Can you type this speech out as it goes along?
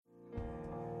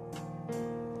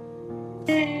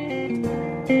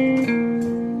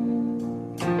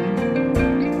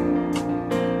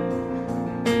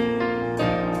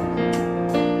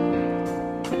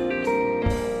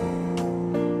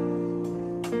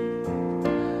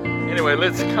Anyway,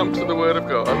 let's come to the Word of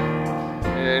God,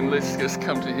 and let's just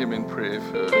come to Him in prayer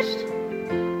first.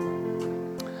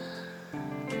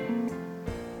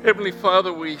 Heavenly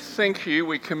Father, we thank You.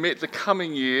 We commit the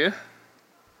coming year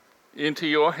into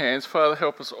Your hands. Father,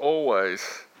 help us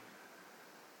always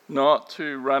not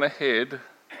to run ahead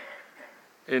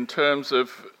in terms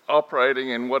of operating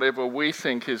in whatever we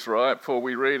think is right, for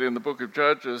we read in the book of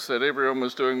Judges that everyone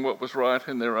was doing what was right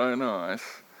in their own eyes.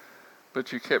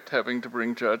 But You kept having to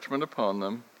bring judgment upon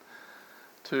them,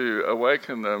 to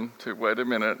awaken them to, wait a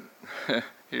minute,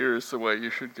 here is the way you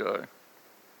should go.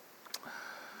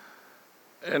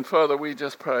 And Father, we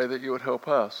just pray that You would help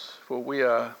us, for we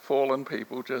are fallen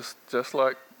people, just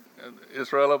like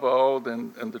Israel of old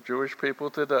and the Jewish people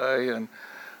today and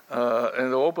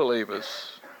all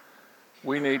believers.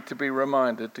 We need to be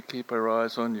reminded to keep our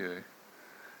eyes on You.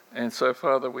 And so,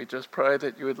 Father, we just pray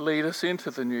that You would lead us into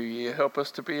the new year. Help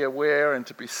us to be aware and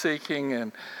to be seeking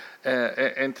and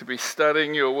to be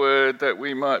studying Your word, that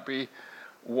we might be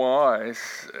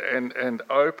wise and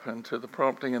open to the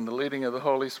prompting and the leading of the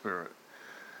Holy Spirit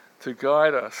to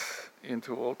guide us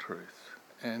into all truth.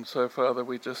 And so, Father,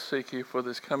 we just seek You for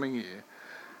this coming year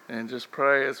and just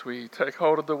pray as we take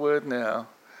hold of the word now,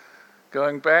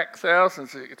 going back over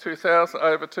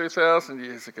 2,000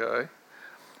 years ago.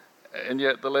 And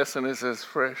yet the lesson is as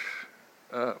fresh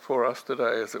for us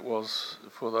today as it was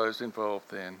for those involved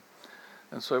then.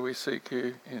 And so we seek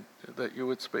You, that You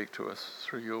would speak to us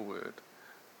through Your word.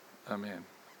 Amen.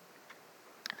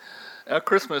 Our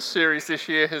Christmas series this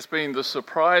year has been The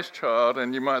Surprise Child,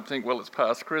 and you might think, well, it's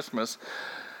past Christmas.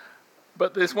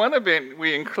 But there's one event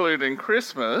we include in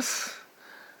Christmas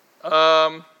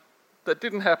that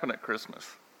didn't happen at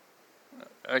Christmas.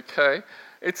 Okay?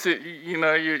 It's,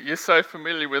 you're so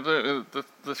familiar with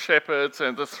the shepherds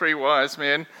and the three wise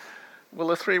men. Well,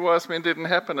 the three wise men didn't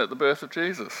happen at the birth of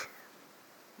Jesus.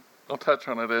 I'll touch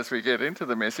on it as we get into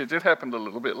the message. It happened a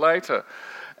little bit later.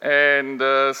 And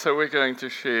so we're going to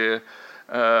share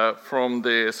from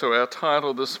there. So our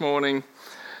title this morning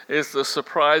is The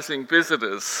Surprising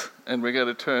Visitors. And we're going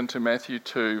to turn to Matthew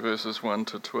 2, verses 1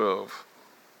 to 12.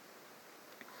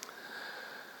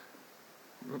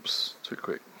 Oops, too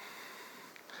quick.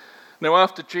 Now,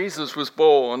 after Jesus was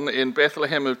born in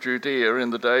Bethlehem of Judea in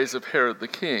the days of Herod the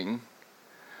king,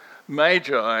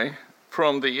 Magi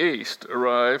from the east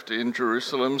arrived in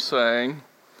Jerusalem, saying,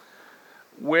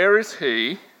 "Where is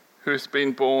he who has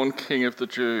been born King of the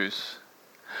Jews?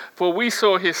 For we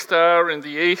saw his star in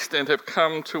the east and have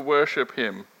come to worship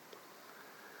him."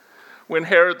 When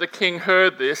Herod the king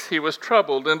heard this, he was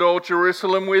troubled, and all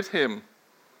Jerusalem with him.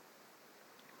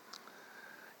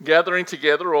 Gathering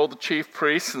together all the chief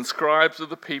priests and scribes of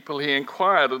the people, he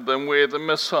inquired of them where the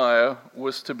Messiah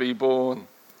was to be born.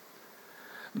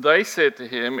 They said to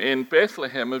him, "In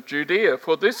Bethlehem of Judea,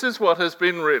 for this is what has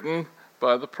been written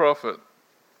by the prophet.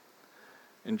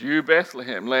 And you,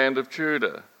 Bethlehem, land of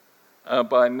Judah, are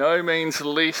by no means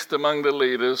least among the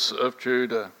leaders of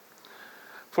Judah.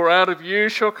 For out of you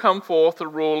shall come forth a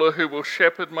ruler who will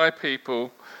shepherd my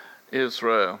people,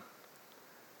 Israel."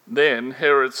 Then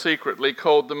Herod secretly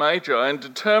called the Magi and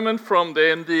determined from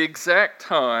them the exact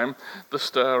time the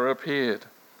star appeared.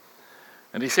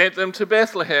 And he sent them to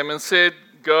Bethlehem and said,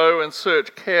 "Go and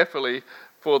search carefully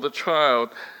for the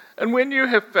child. And when you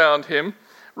have found him,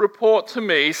 report to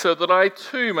me so that I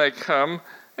too may come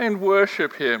and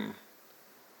worship him."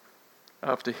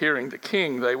 After hearing the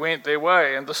king, they went their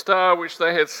way, and the star which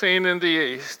they had seen in the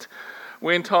east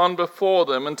went on before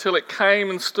them until it came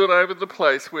and stood over the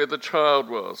place where the child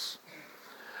was.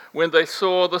 When they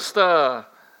saw the star,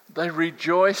 they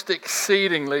rejoiced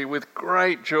exceedingly with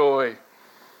great joy.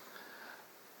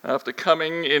 After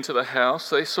coming into the house,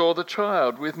 they saw the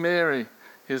child with Mary,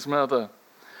 his mother,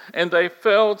 and they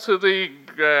fell to the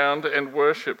ground and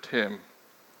worshipped him.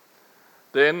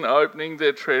 Then, opening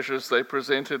their treasures, they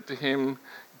presented to him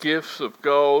gifts of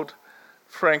gold,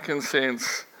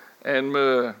 frankincense, and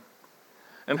myrrh.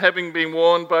 And having been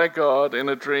warned by God in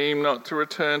a dream not to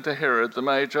return to Herod, the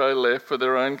Magi left for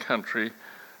their own country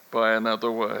by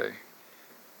another way.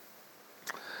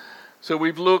 So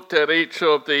we've looked at each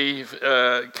of the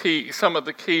some of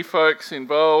the key folks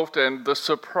involved and the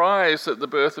surprise that the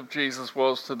birth of Jesus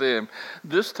was to them.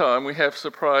 This time we have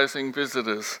surprising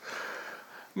visitors.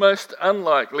 Most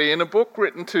unlikely, in a book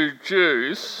written to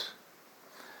Jews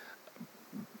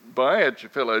by a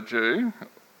fellow Jew,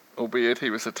 albeit he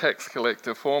was a tax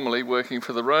collector formerly working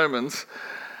for the Romans,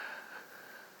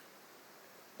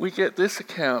 we get this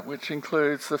account, which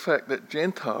includes the fact that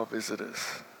Gentile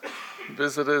visitors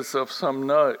of some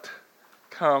note,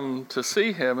 come to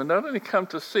see him, and not only come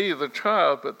to see the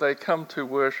child, but they come to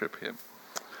worship him.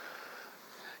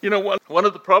 You know, one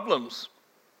of the problems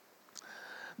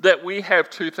that we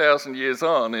have 2,000 years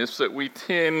on is that we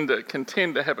can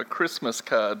tend to have a Christmas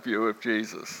card view of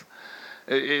Jesus.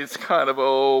 It's kind of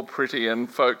all pretty and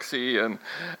folksy, and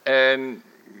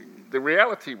the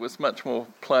reality was much more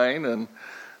plain and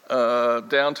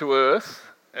down to earth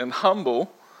and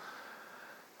humble.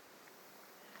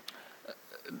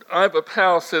 Ivor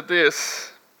Powell said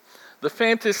this: the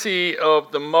fantasy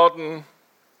of the modern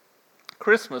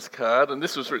Christmas card, and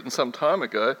this was written some time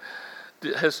ago,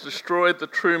 has destroyed the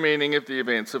true meaning of the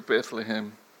events of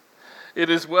Bethlehem. It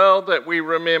is well that we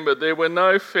remember there were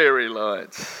no fairy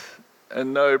lights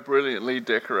and no brilliantly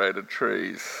decorated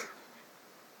trees.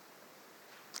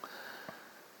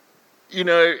 You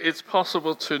know, it's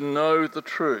possible to know the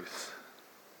truth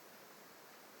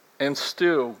and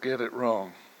still get it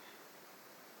wrong.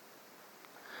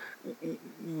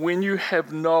 When you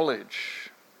have knowledge,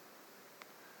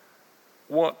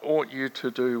 what ought you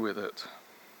to do with it?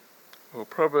 Well,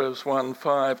 Proverbs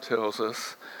 1:5 tells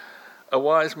us, a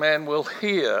wise man will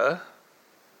hear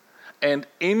and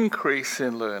increase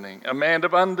in learning. A man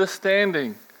of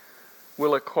understanding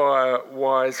will acquire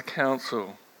wise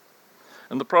counsel.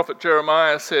 And the prophet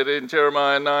Jeremiah said in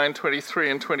Jeremiah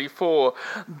 9:23 and 24,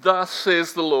 thus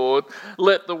says the Lord,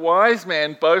 let the wise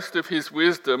man boast of his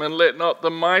wisdom, and let not a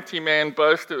wise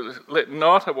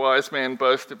man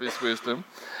boast of his wisdom,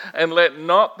 and let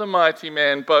not the mighty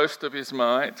man boast of his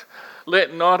might,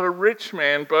 let not a rich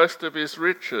man boast of his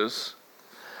riches,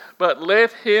 but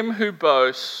let him who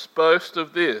boasts boast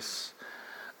of this,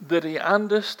 that he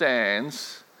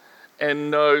understands and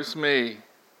knows me,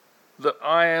 that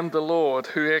I am the Lord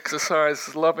who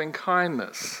exercises loving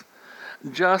kindness,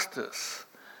 justice,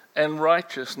 and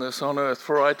righteousness on earth,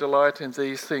 for I delight in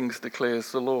these things,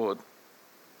 declares the Lord.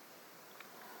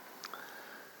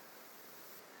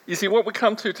 You see, what we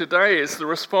come to today is the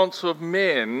response of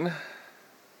men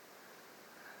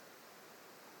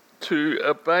to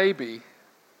a baby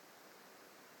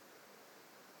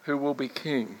who will be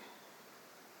king.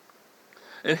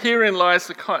 And herein lies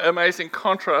the amazing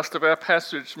contrast of our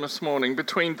passage this morning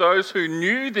between those who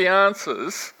knew the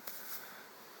answers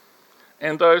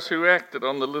and those who acted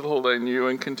on the little they knew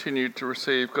and continued to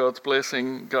receive God's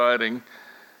blessing, guiding,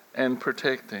 and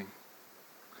protecting.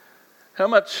 How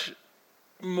much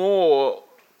more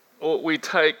ought we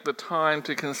take the time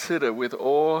to consider with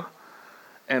awe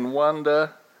and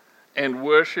wonder and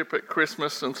worship at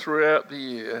Christmas and throughout the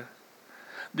year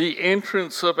the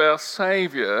entrance of our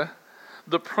Saviour,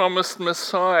 the promised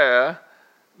Messiah,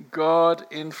 God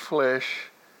in flesh,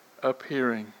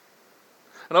 appearing.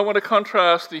 And I want to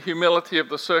contrast the humility of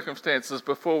the circumstances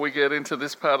before we get into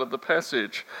this part of the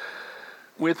passage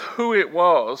with who it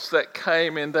was that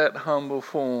came in that humble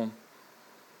form.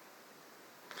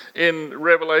 In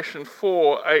Revelation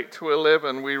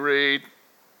 4:8-11, we read,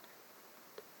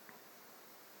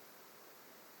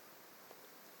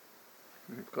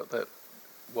 we've got that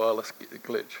wireless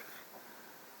glitch.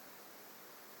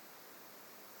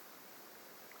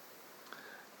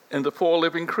 And the 4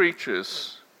 living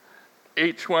creatures,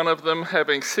 each one of them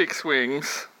having 6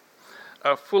 wings,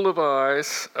 are full of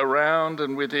eyes around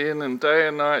and within, and day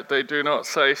and night they do not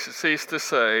cease to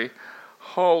say,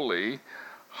 Holy,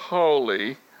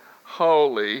 holy,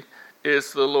 holy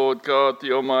is the Lord God,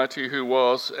 the Almighty, who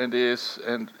was and is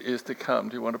to come.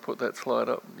 Do you want to put that slide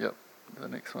up? Yep, the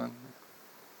next one.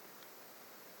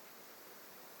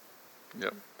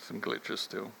 Yep, some glitches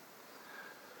still.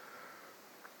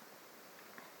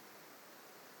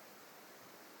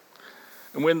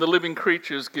 And when the living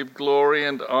creatures give glory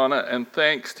and honor and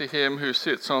thanks to him who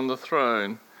sits on the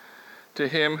throne, to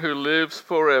him who lives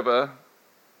forever,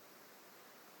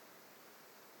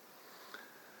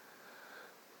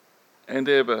 and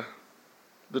ever,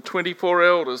 the 24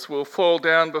 elders will fall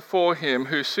down before him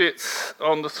who sits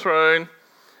on the throne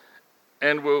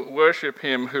and will worship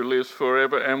him who lives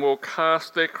forever, and will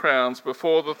cast their crowns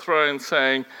before the throne,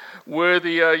 saying,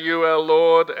 Worthy are you, our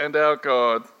Lord and our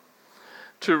God,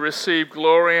 to receive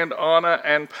glory and honor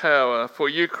and power, for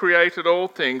you created all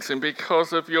things, and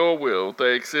because of your will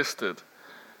they existed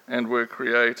and were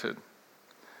created.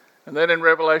 And then in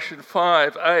Revelation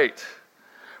 5:8,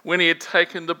 when he had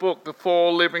taken the book, the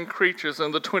 4 living creatures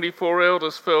and the 24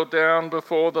 elders fell down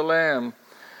before the Lamb,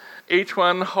 each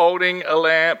one holding a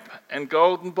lamp and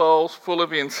golden bowls full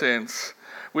of incense,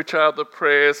 which are the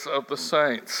prayers of the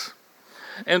saints.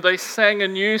 And they sang a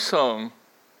new song,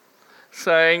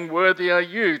 saying, Worthy are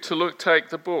you to take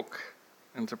the book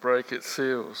and to break its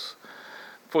seals.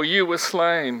 For you were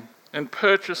slain and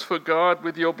purchased for God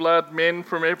with your blood men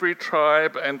from every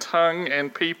tribe and tongue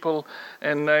and people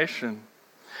and nation.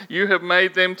 You have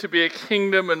made them to be a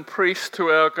kingdom and priests to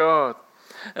our God,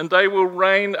 and they will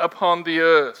reign upon the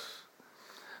earth.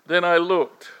 Then I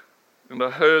looked, and I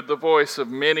heard the voice of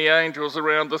many angels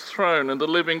around the throne and the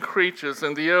living creatures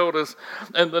and the elders,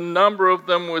 and the number of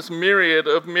them was myriad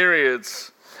of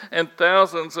myriads and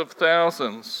thousands of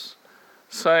thousands,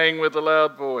 saying with a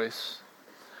loud voice,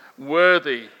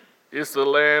 "Worthy is the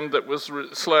Lamb that was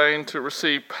slain to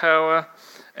receive power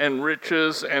and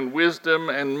riches and wisdom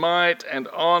and might and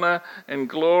honor and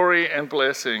glory and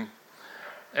blessing."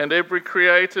 And every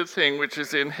created thing which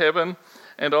is in heaven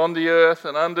and on the earth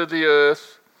and under the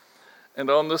earth and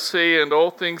on the sea and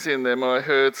all things in them I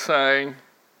heard saying,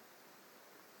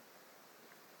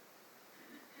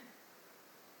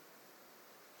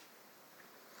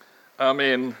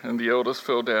 Amen. And the elders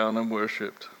fell down and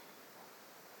worshipped.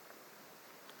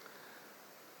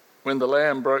 When the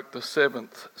Lamb broke the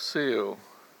seventh seal,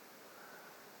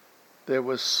 there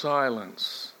was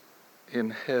silence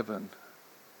in heaven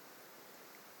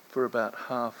for about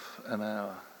half an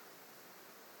hour.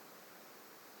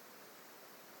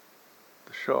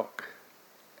 The shock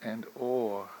and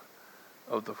awe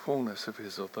of the fullness of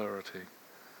his authority.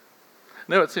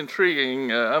 Now it's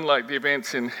intriguing, unlike the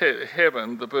events in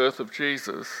heaven, the birth of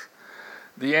Jesus,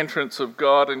 the entrance of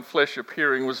God in flesh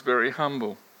appearing was very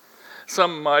humble.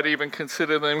 Some might even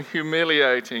consider them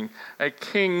humiliating. A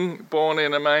king born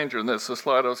in a manger, and that's the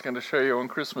slide I was going to show you on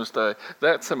Christmas Day.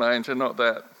 That's a manger, not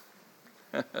that.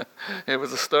 It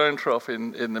was a stone trough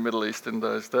in the Middle East in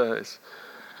those days.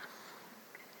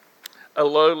 A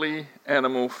lowly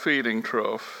animal feeding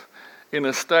trough in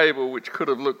a stable which could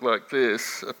have looked like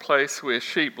this, a place where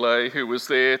sheep lay, who was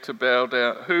there to bow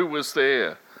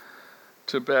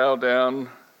down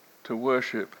to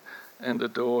worship and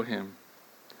adore him.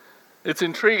 It's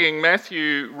intriguing,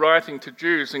 Matthew, writing to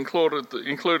Jews, included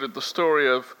the story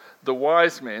of the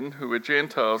wise men, who were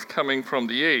Gentiles coming from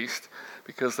the east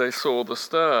because they saw the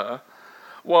star,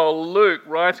 while Luke,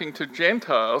 writing to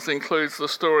Gentiles, includes the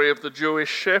story of the Jewish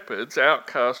shepherds,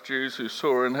 outcast Jews who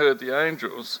saw and heard the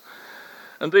angels.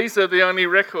 And these are the only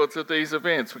records of these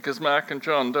events, because Mark and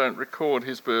John don't record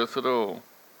his birth at all.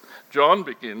 John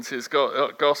begins his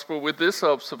gospel with this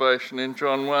observation in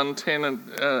John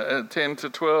 1:10 to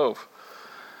 12.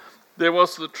 There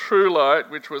was the true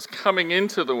light which coming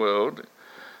into the world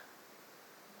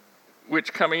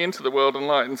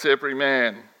enlightens every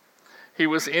man. He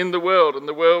was in the world, and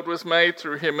the world was made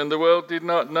through him, and the world did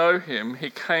not know him. He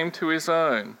came to his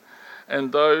own,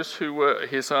 and those who were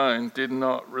his own did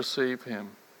not receive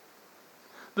him.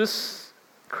 This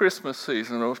Christmas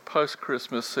season, or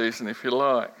post-Christmas season, if you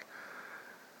like,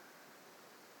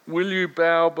 will you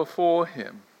bow before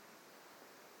him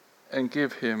and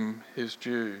give him his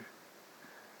due?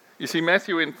 You see,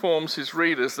 Matthew informs his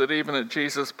readers that even at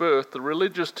Jesus' birth, the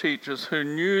religious teachers who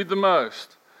knew the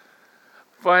most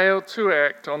failed to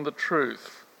act on the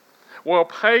truth, while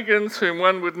pagans whom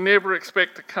one would never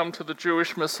expect to come to the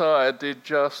Jewish Messiah did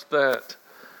just that.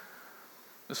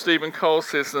 As Stephen Cole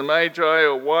says, the Magi,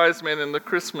 or wise men in the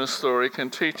Christmas story,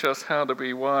 can teach us how to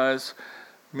be wise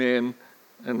men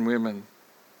and women.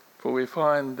 For we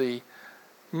find the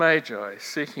Magi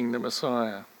seeking the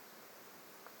Messiah.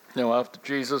 Now, after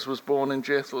Jesus was born in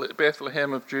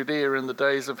Bethlehem of Judea in the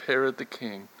days of Herod the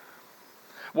king,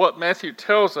 what Matthew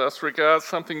tells us regards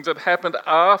something that happened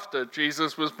after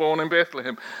Jesus was born in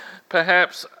Bethlehem,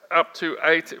 perhaps up to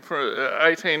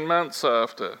 18 months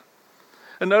after.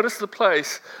 And notice the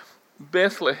place,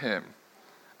 Bethlehem,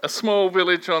 a small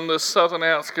village on the southern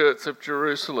outskirts of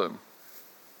Jerusalem.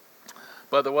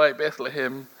 By the way,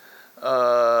 Bethlehem,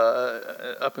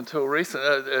 up until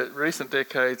recent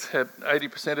decades, had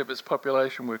 80% of its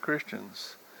population were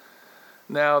Christians.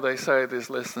 Now they say there's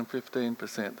less than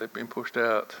 15%. They've been pushed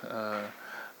out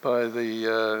by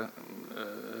the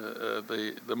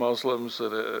Muslims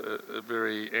that are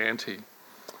very anti.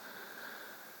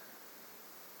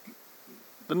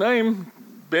 The name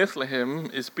Bethlehem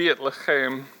is Beit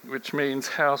Lechem, which means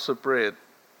house of bread.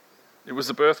 It was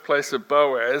the birthplace of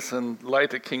Boaz and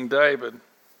later King David.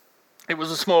 It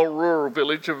was a small rural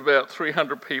village of about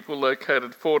 300 people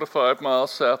located 4 to 5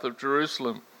 miles south of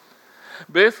Jerusalem.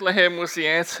 Bethlehem was the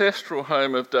ancestral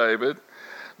home of David,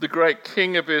 the great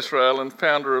king of Israel and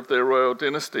founder of their royal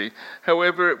dynasty.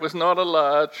 However, it was not a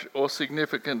large or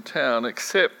significant town,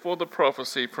 except for the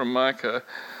prophecy from Micah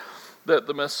that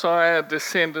the Messiah,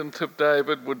 descendant of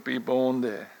David, would be born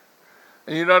there.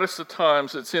 And you notice the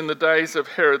times, it's in the days of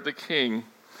Herod the king.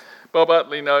 Bob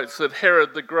Utley notes that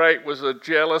Herod the Great was a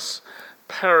jealous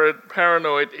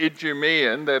paranoid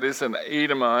Idumean, that is an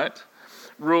Edomite,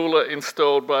 ruler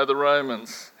installed by the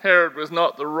Romans. Herod was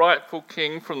not the rightful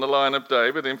king from the line of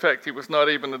David. In fact, he was not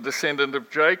even a descendant of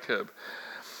Jacob,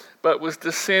 but was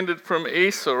descended from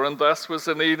Esau and thus was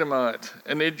an Edomite,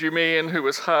 an Idumean who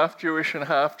was half Jewish and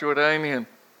half Jordanian.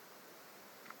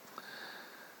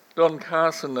 Don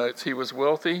Carson notes he was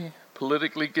wealthy,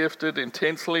 politically gifted,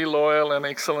 intensely loyal and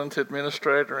excellent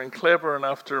administrator, and clever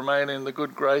enough to remain in the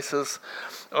good graces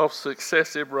of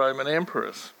successive Roman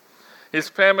emperors. His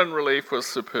famine relief was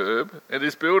superb, and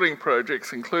his building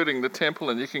projects, including the temple,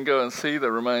 and you can go and see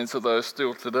the remains of those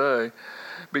still today,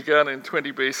 begun in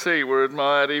 20 BC, were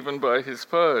admired even by his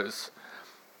foes.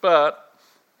 But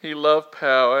he loved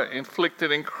power,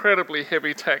 inflicted incredibly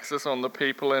heavy taxes on the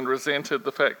people, and resented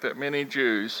the fact that many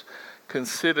Jews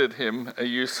considered him a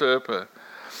usurper.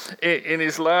 In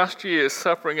his last years,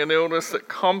 suffering an illness that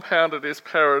compounded his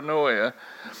paranoia,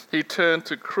 he turned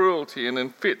to cruelty and in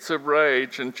fits of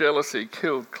rage and jealousy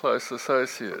killed close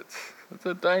associates. It's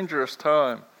a dangerous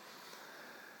time.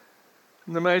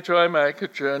 And the Magi make a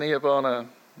journey of honour.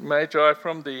 Magi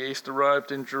from the east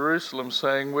arrived in Jerusalem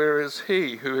saying, "Where is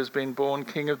he who has been born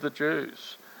King of the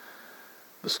Jews?"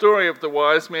 The story of the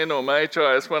wise men or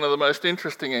Magi is one of the most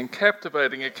interesting and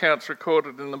captivating accounts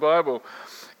recorded in the Bible.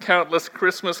 Countless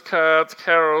Christmas cards,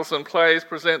 carols and plays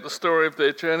present the story of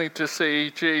their journey to see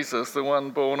Jesus, the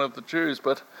one born of the Jews.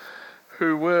 But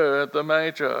who were the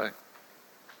Magi?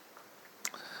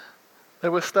 They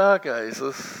were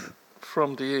stargazers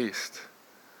from the east.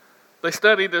 They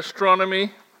studied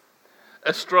astronomy,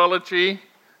 astrology,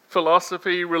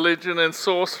 philosophy, religion and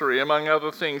sorcery, among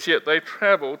other things, yet they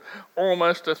travelled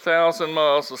almost 1,000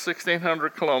 miles or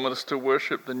 1,600 kilometres to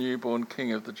worship the newborn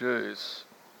King of the Jews.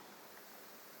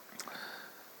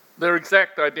 Their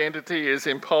exact identity is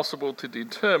impossible to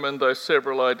determine, though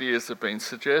several ideas have been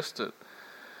suggested.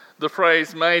 The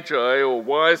phrase magi or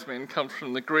wise men comes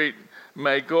from the Greek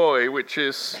magoi, which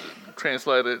is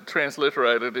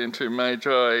transliterated into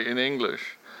magi in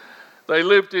English. They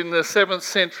lived in the 7th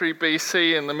century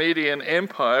BC in the Median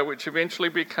Empire, which eventually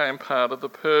became part of the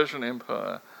Persian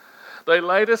Empire. They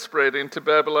later spread into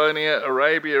Babylonia,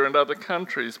 Arabia and other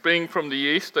countries. Being from the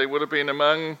east, they would have been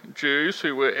among Jews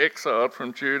who were exiled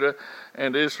from Judah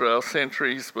and Israel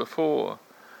centuries before.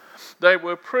 They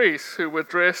were priests who were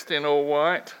dressed in all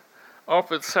white,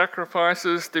 offered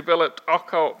sacrifices, developed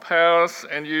occult powers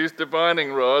and used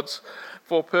divining rods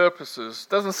for purposes.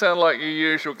 Doesn't sound like your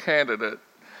usual candidate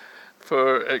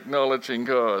for acknowledging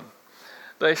God.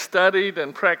 They studied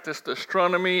and practiced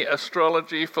astronomy,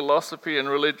 astrology, philosophy and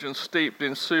religion steeped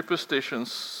in superstition,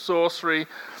 sorcery,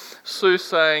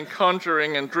 soothsaying,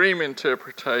 conjuring and dream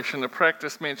interpretation, a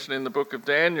practice mentioned in the book of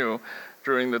Daniel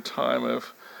during the time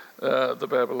of the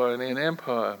Babylonian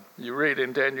Empire. You read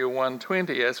in Daniel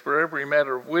 1:20, "As for every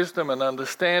matter of wisdom and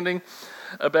understanding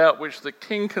about which the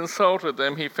king consulted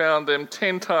them, he found them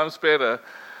 10 times better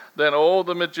than all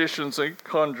the magicians and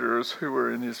conjurers who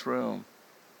were in his realm."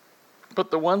 But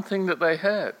the one thing that they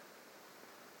had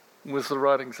was the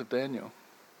writings of Daniel.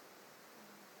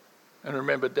 And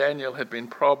remember, Daniel had been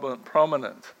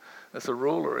prominent as a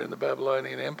ruler in the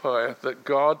Babylonian Empire that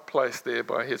God placed there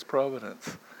by his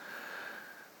providence.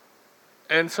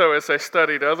 And so as they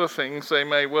studied other things, they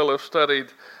may well have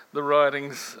studied the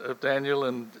writings of Daniel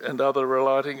and other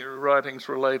writings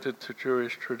related to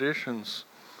Jewish traditions.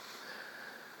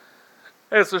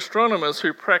 As astronomers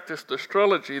who practiced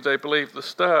astrology, they believed the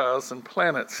stars and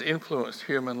planets influenced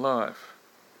human life.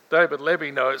 David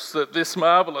Levy notes that this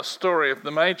marvellous story of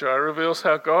the Magi reveals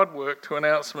how God worked to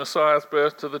announce Messiah's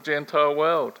birth to the Gentile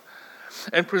world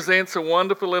and presents a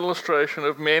wonderful illustration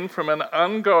of men from an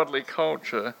ungodly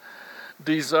culture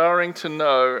desiring to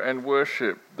know and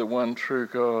worship the one true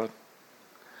God.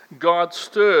 God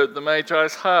stirred the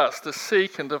Magi's hearts to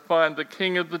seek and to find the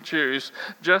King of the Jews,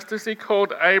 just as he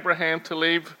called Abraham to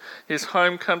leave his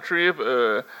home country of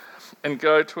Ur and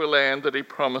go to a land that he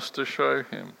promised to show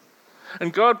him.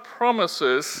 And God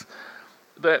promises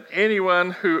that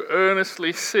anyone who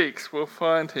earnestly seeks will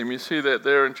find him. You see that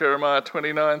there in Jeremiah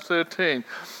 29:13,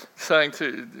 saying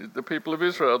to the people of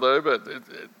Israel, though, but it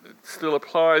still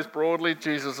applies broadly.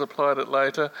 Jesus applied it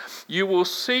later. "You will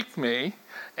seek me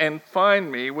and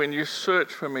find me when you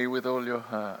search for me with all your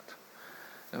heart."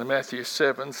 And in Matthew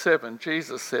 7:7,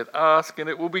 Jesus said, "Ask and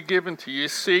it will be given to you.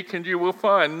 Seek and you will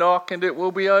find. Knock and it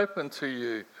will be opened to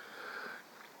you."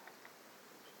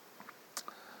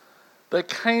 They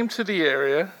came to the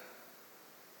area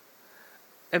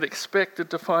and expected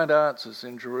to find answers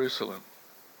in Jerusalem.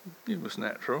 It was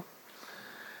natural.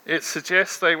 It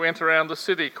suggests they went around the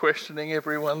city questioning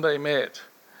everyone they met.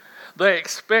 They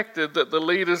expected that the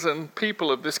leaders and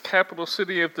people of this capital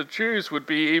city of the Jews would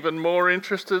be even more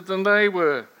interested than they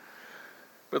were.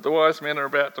 But the wise men are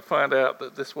about to find out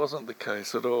that this wasn't the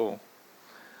case at all.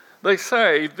 They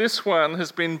say, "This one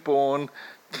has been born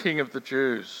King of the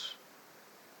Jews."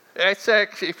 It's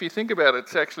actually, if you think about it,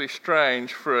 it's actually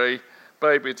strange for a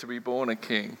baby to be born a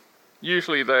king.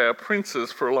 Usually they are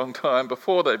princes for a long time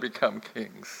before they become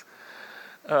kings.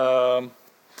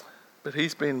 But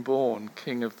he's been born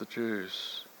King of the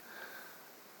Jews.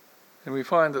 And we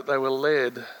find that they were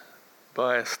led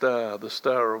by a star, the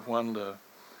Star of Wonder.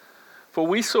 "For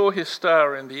we saw his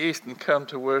star in the east and come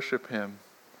to worship him."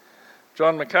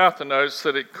 John MacArthur notes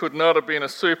that it could not have been a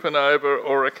supernova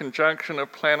or a conjunction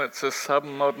of planets, as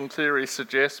some modern theory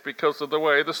suggests, because of the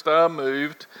way the star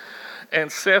moved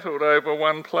and settled over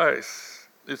one place.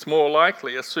 It's more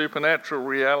likely a supernatural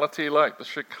reality like the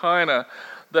Shekinah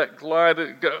that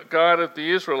guided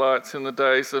the Israelites in the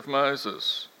days of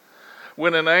Moses.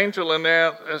 When an angel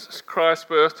announced Christ's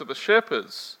birth to the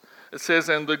shepherds, it says,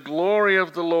 "And the glory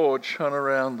of the Lord shone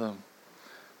around them."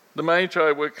 The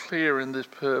Magi were clear in their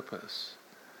purpose.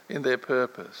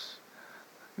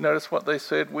 Notice what they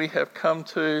said, "We have come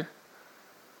to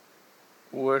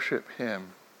worship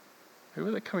him." Who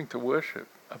are they coming to worship?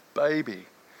 A baby.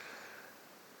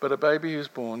 But a baby who's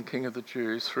born King of the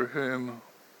Jews, through whom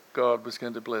God was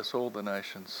going to bless all the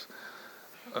nations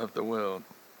of the world.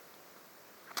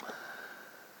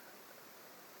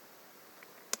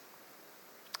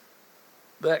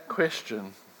 That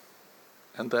question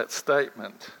and that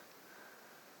statement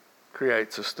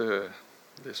creates a stir.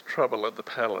 There's trouble at the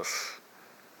palace.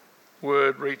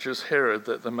 Word reaches Herod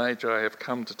that the Magi have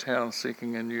come to town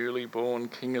seeking a newly born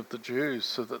King of the Jews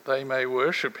so that they may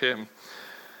worship him.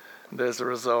 And as a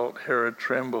result, Herod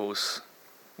trembles.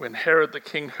 When Herod the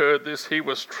king heard this, he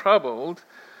was troubled,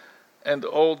 and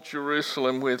all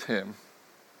Jerusalem with him.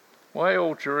 Why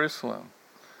all Jerusalem?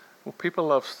 Well, people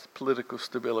love political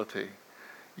stability.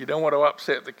 You don't want to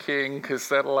upset the king because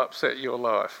that'll upset your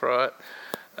life, right?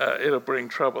 It'll bring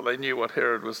trouble. They knew what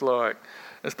Herod was like.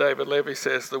 As David Levy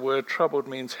says, the word troubled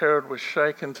means Herod was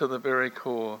shaken to the very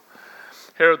core.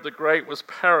 Herod the Great was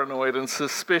paranoid and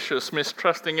suspicious,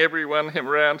 mistrusting everyone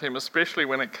around him, especially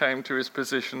when it came to his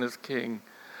position as king.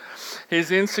 His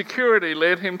insecurity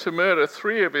led him to murder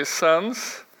 3 of his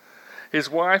sons, his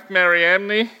wife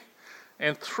Mariamne,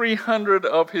 and 300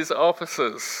 of his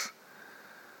officers.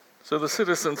 So the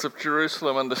citizens of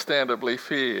Jerusalem understandably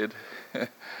feared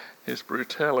his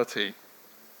brutality.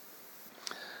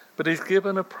 But he's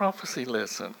given a prophecy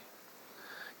lesson.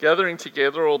 Gathering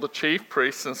together all the chief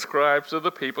priests and scribes of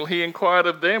the people, he inquired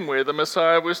of them where the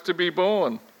Messiah was to be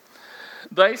born.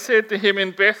 They said to him,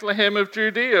 "In Bethlehem of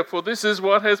Judea, for this is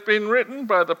what has been written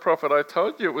by the prophet." I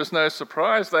told you it was no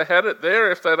surprise. They had it there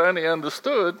if they'd only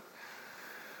understood.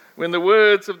 When the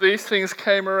words of these things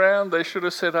came around, they should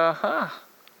have said, "Aha,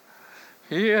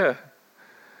 here."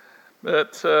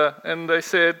 And they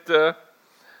said,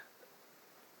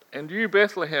 "And you,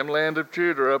 Bethlehem, land of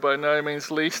Judah, are by no means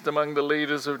least among the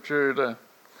leaders of Judah.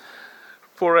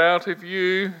 For out of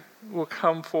you will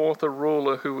come forth a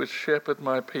ruler who will shepherd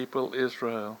my people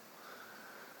Israel."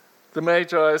 The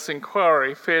Magi's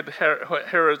inquiry fed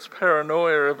Herod's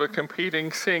paranoia of a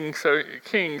competing king,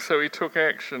 so he took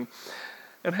action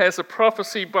and has a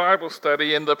prophecy Bible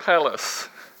study in the palace.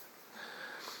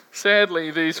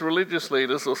 Sadly, these religious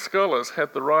leaders or scholars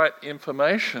had the right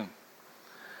information,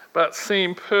 but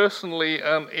seemed personally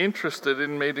uninterested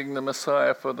in meeting the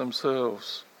Messiah for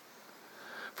themselves.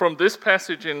 From this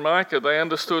passage in Micah, they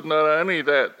understood not only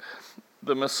that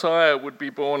the Messiah would be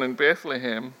born in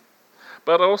Bethlehem,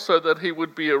 but also that he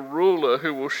would be a ruler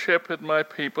who will shepherd my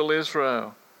people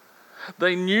Israel.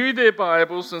 They knew their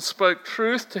Bibles and spoke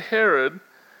truth to Herod,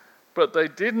 but they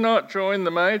did not join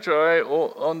the Magi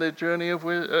on their journey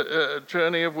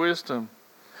of wisdom.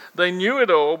 They knew it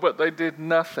all, but they did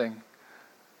nothing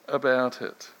about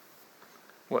it.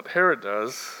 What Herod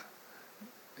does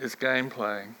is game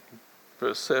playing.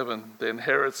 Verse 7, "Then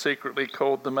Herod secretly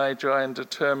called the Magi and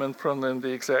determined from them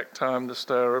the exact time the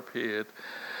star appeared.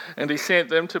 And he sent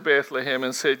them to Bethlehem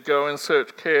and said, 'Go and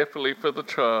search carefully for the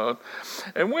child.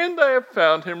 And when they have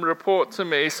found him, report to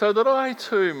me so that I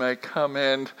too may come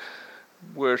and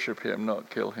worship him,'"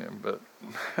 not kill him, but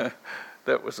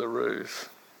that was a ruse.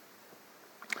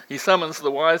 He summons the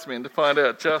wise men to find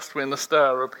out just when the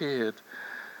star appeared.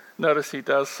 Notice he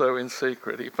does so in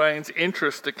secret. He feigns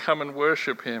interest to come and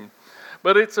worship him.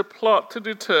 But it's a plot to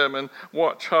determine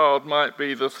what child might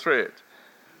be the threat.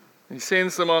 He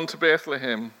sends them on to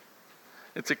Bethlehem.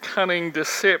 It's a cunning,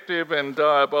 deceptive and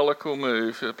diabolical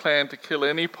move, a plan to kill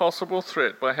any possible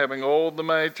threat by having all the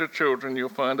major children, you'll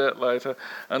find out later,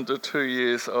 under 2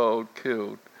 years old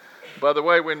killed. By the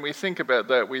way, when we think about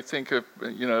that, we think of,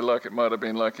 like it might have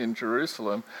been like in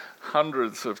Jerusalem,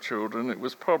 hundreds of children. It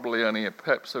was probably only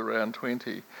perhaps around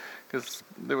 20, because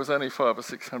there was only 500 or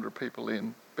 600 people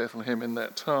in Bethlehem in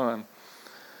that time.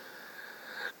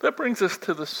 That brings us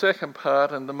to the second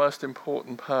part and the most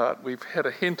important part. We've had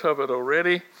a hint of it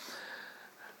already,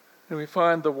 and we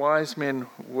find the wise men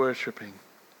worshipping.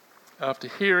 After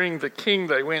hearing the king,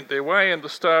 they went their way, and the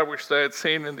star which they had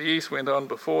seen in the east went on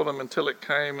before them until it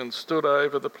came and stood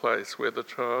over the place where the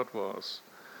child was.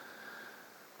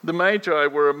 The Magi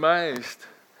were amazed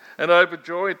and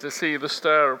overjoyed to see the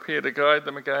star appear to guide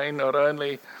them again, not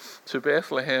only to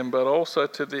Bethlehem, but also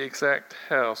to the exact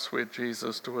house where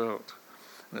Jesus dwelt.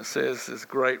 And it says there's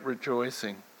great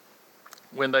rejoicing.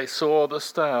 When they saw the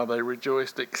star, they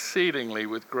rejoiced exceedingly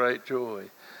with great joy.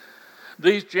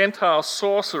 These Gentile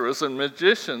sorcerers and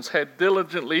magicians had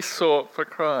diligently sought for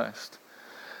Christ.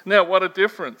 Now, what a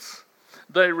difference.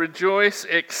 They rejoice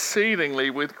exceedingly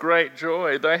with great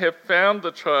joy. They have found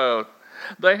the child.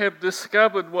 They have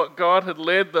discovered what God had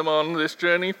led them on this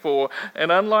journey for.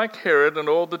 And unlike Herod and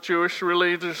all the Jewish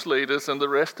religious leaders and the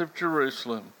rest of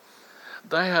Jerusalem,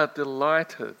 they are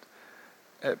delighted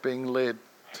at being led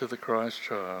to the Christ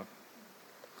child.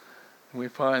 We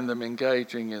find them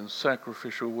engaging in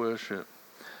sacrificial worship.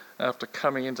 After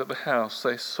coming into the house,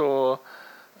 they saw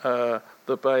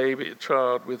the baby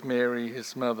child with Mary,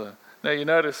 his mother. Now you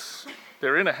notice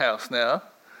they're in a house now.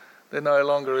 They're no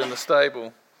longer in the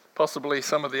stable. Possibly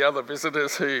some of the other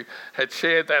visitors who had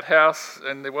shared that house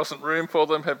and there wasn't room for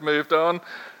them have moved on,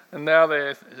 and now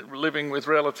they're living with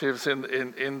relatives in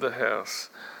the house.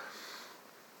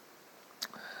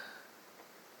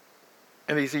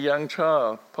 And he's a young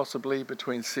child, possibly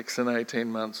between 6 and 18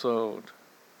 months old.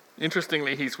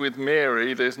 Interestingly, he's with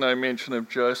Mary. There's no mention of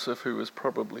Joseph, who was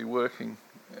probably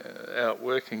out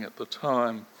working at the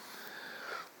time.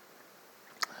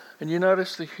 And you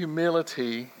notice the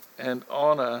humility and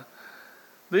honour.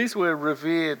 These were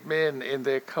revered men in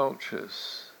their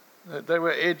cultures. They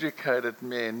were educated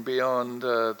men beyond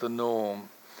the norm.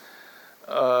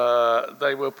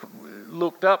 They were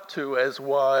looked up to as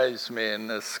wise men,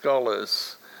 as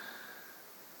scholars.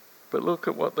 But look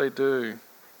at what they do.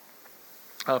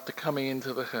 After coming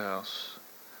into the house,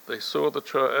 they saw the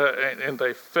child and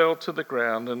they fell to the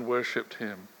ground and worshipped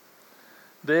him,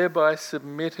 thereby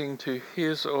submitting to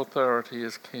his authority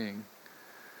as king.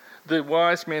 The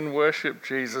wise men worshipped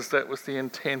Jesus. That was the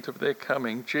intent of their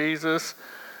coming.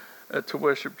 To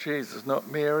worship Jesus, not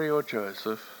Mary or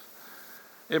Joseph.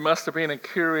 It must have been a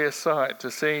curious sight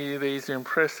to see these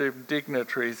impressive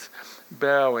dignitaries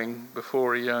bowing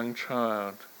before a young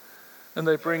child. And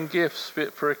they bring gifts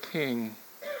fit for a king.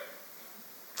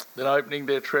 Then, opening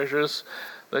their treasures,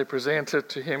 they presented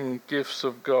to him gifts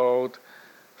of gold,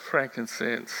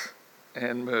 frankincense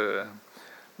and myrrh.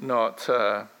 Not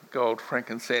gold,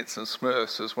 frankincense and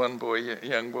smurfs, as one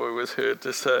young boy was heard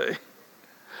to say.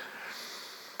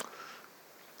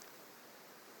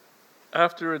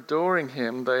 After adoring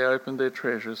him, they opened their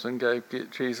treasures and gave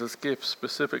Jesus gifts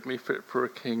specifically fit for a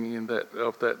king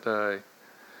of that day.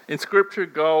 In Scripture,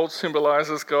 gold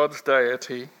symbolises God's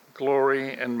deity,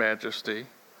 glory and majesty.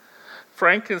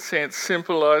 Frankincense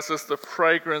symbolises the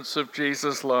fragrance of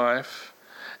Jesus' life,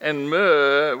 and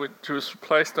myrrh, which was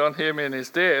placed on him in his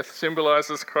death,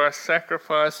 symbolises Christ's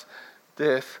sacrifice,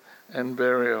 death and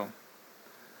burial.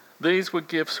 These were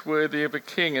gifts worthy of a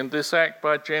king, and this act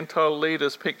by Gentile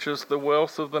leaders pictures the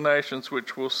wealth of the nations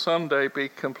which will someday be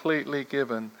completely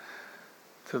given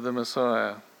to the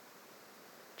Messiah.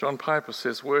 John Piper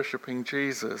says worshipping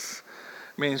Jesus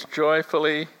means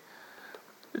joyfully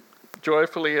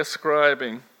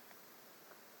ascribing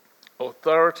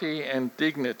authority and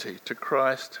dignity to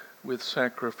Christ with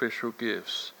sacrificial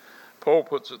gifts. Paul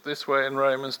puts it this way in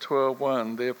Romans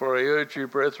 12:1, "Therefore I urge you,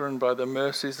 brethren, by the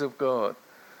mercies of God,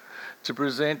 to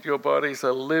present your bodies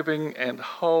a living and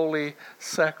holy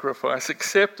sacrifice,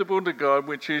 acceptable to God,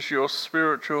 which is your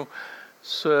spiritual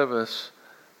service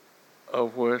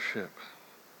of worship."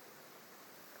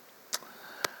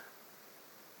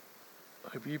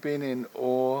 Have you been in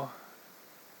awe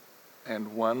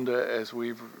and wonder as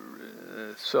we've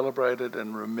celebrated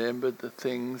and remembered the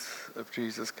things of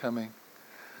Jesus coming?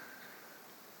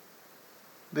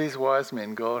 These wise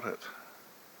men got it.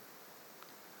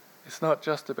 It's not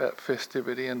just about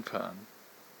festivity and fun.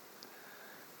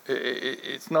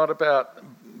 It's not about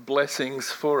blessings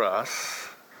for us.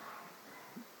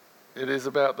 It is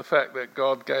about the fact that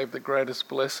God gave the greatest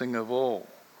blessing of all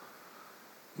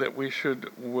that we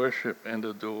should worship and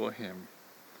adore him.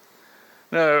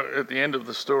 Now, at the end of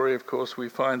the story, of course, we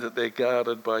find that they're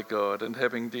guarded by God, and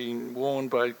having been warned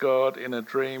by God in a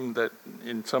dream that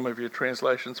in some of your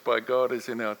translations by God is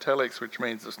in italics, which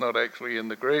means it's not actually in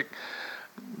the Greek,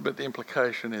 but the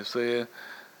implication is there.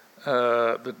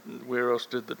 Where else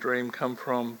did the dream come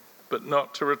from? But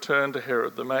not to return to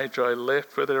Herod. The Magi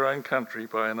left for their own country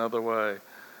by another way.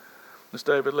 As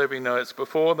David Levy notes,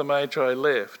 before the Magi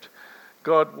left,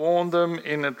 God warned them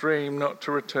in a dream not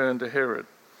to return to Herod.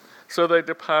 So they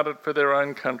departed for their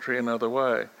own country another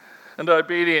way. And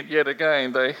obedient yet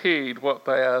again, they heed what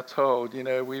they are told. You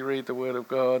know, we read the word of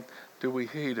God. Do we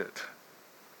heed it?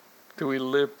 Do we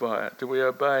live by it? Do we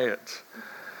obey it?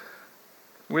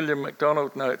 William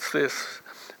MacDonald notes this: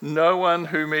 no one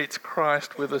who meets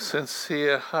Christ with a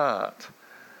sincere heart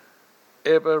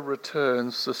ever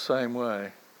returns the same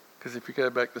way. Because if you go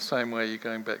back the same way, you're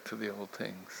going back to the old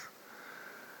things.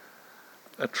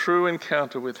 A true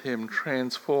encounter with him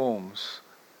transforms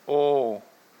all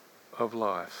of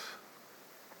life.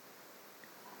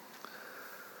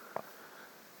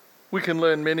 We can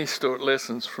learn many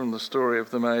lessons from the story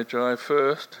of the Magi.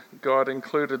 First, God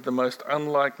included the most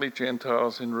unlikely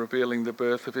Gentiles in revealing the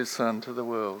birth of his Son to the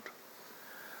world,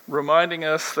 reminding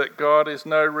us that God is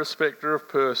no respecter of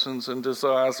persons and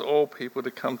desires all people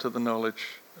to come to the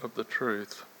knowledge of the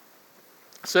truth.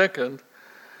 Second,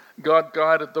 God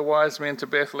guided the wise men to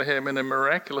Bethlehem in a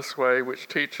miraculous way which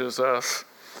teaches us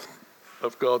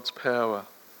of God's power.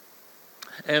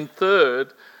 And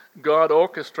third, God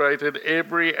orchestrated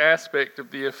every aspect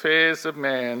of the affairs of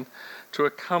man to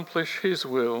accomplish his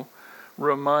will,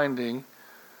 reminding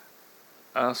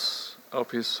us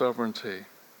of his sovereignty.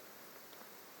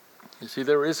 You see,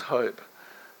 there is hope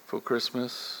for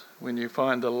Christmas when you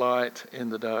find the light in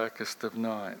the darkest of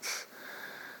nights.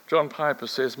 John Piper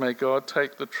says, may God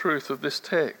take the truth of this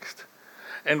text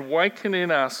and waken in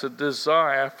us a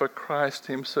desire for Christ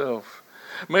himself.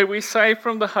 May we say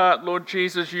from the heart, Lord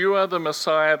Jesus, you are the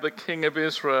Messiah, the King of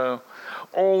Israel.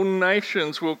 All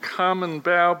nations will come and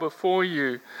bow before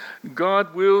you.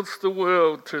 God wills the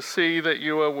world to see that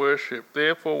you are worshipped.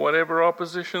 Therefore, whatever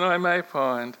opposition I may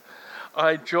find,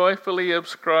 I joyfully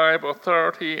ascribe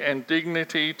authority and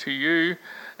dignity to you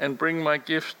and bring my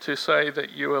gift to say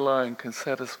that you alone can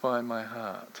satisfy my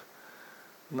heart,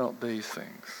 not these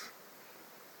things.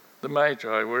 The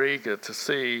Magi were eager to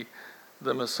see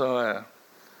the Messiah.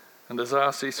 And as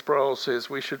R.C. Sproul says,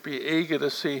 we should be eager to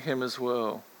see him as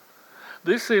well.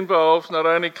 This involves not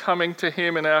only coming to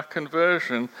him in our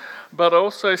conversion, but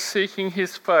also seeking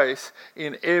his face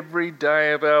in every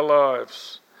day of our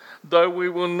lives. Though we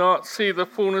will not see the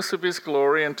fullness of his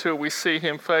glory until we see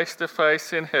him face to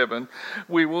face in heaven,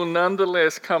 we will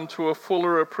nonetheless come to a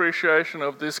fuller appreciation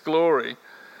of this glory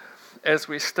as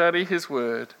we study his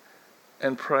word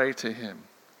and pray to him.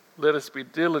 Let us be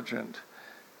diligent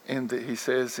he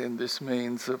says, in this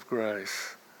means of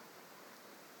grace.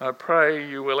 I pray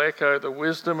you will echo the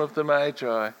wisdom of the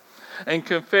Magi and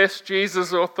confess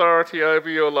Jesus' authority over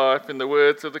your life in the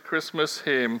words of the Christmas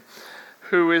hymn,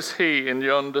 who is he in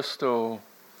yonder stall?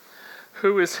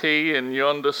 Who is he in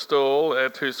yonder stall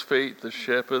at whose feet the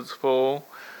shepherds fall?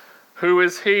 Who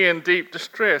is he in deep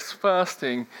distress,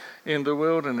 fasting in the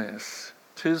wilderness?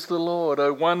 'Tis the Lord,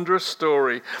 O wondrous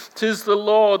story. 'Tis the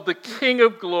Lord, the King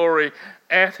of glory.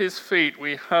 At his feet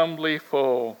we humbly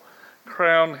fall.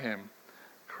 Crown him,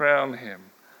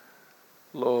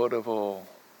 Lord of all.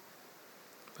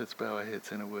 Let's bow our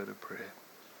heads in a word of prayer.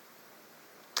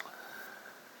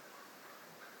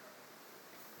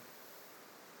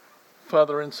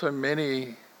 Father, in so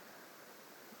many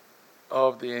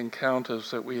of the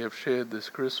encounters that we have shared this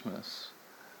Christmas,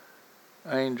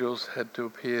 angels had to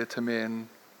appear to men.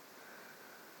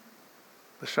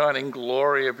 The shining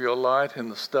glory of your light in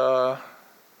the star,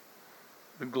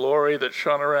 the glory that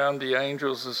shone around the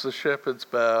angels as the shepherds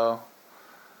bow,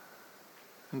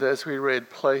 and as we read,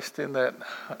 placed in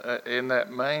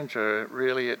that manger,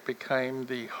 really it became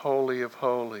the Holy of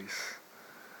Holies.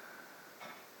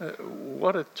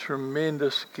 What a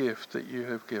tremendous gift that you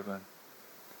have given.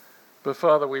 But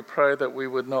Father, we pray that we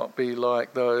would not be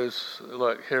like those,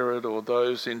 like Herod or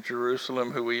those in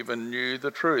Jerusalem who even knew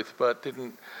the truth but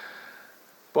didn't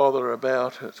bother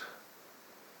about it,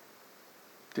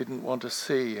 didn't want to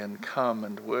see and come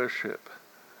and worship.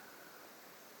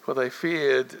 For they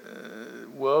feared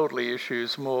worldly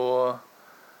issues more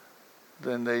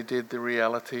than they did the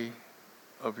reality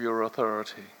of your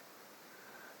authority.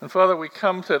 And Father, we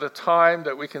come to the time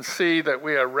that we can see that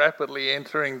we are rapidly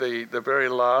entering the very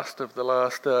last of the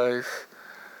last days,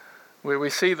 where we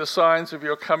see the signs of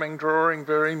your coming drawing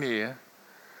very near.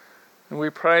 And we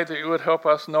pray that you would help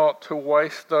us not to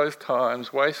waste those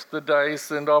times, waste the days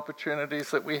and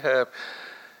opportunities that we have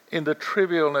in the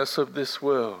trivialness of this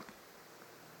world,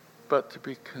 but to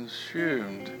be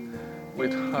consumed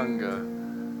with hunger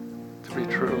to be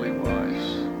truly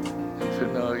wise.